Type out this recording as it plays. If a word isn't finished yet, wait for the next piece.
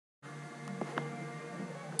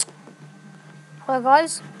Hello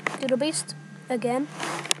guys, Doodle Beast again.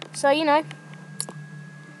 So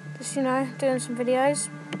just doing some videos.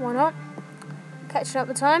 Why not? Catching up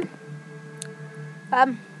the time.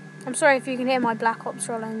 I'm sorry if you can hear my Black Ops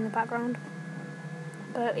rolling in the background,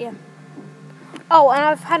 but yeah. Oh, and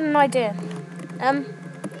I've had an idea.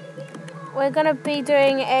 We're gonna be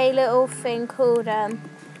doing a little thing called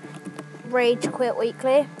Rage Quit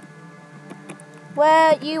Weekly,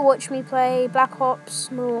 where you watch me play Black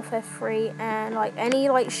Ops, Modern Warfare 3, and any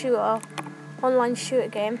online shooter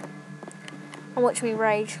game, and watch me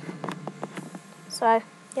rage. So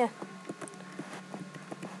yeah.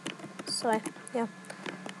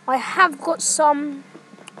 I have got some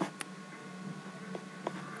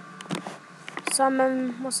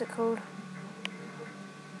what's it called?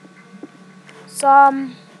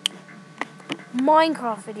 Some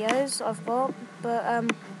Minecraft videos I've got,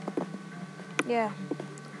 but yeah,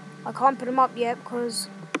 I can't put them up yet because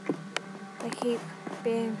they keep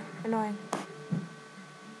being annoying.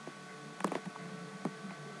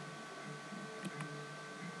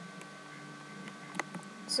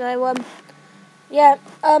 So yeah,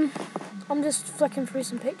 I'm just flicking through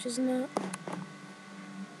some pictures now.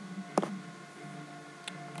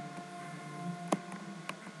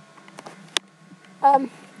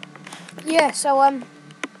 Yeah, so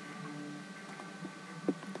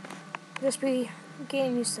just be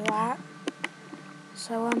getting used to that.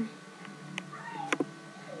 So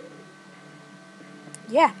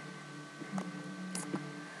yeah.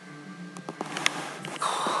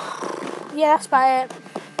 Yeah, that's about it.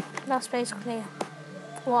 That's basically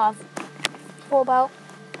what I've thought about.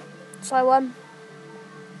 So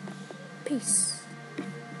peace.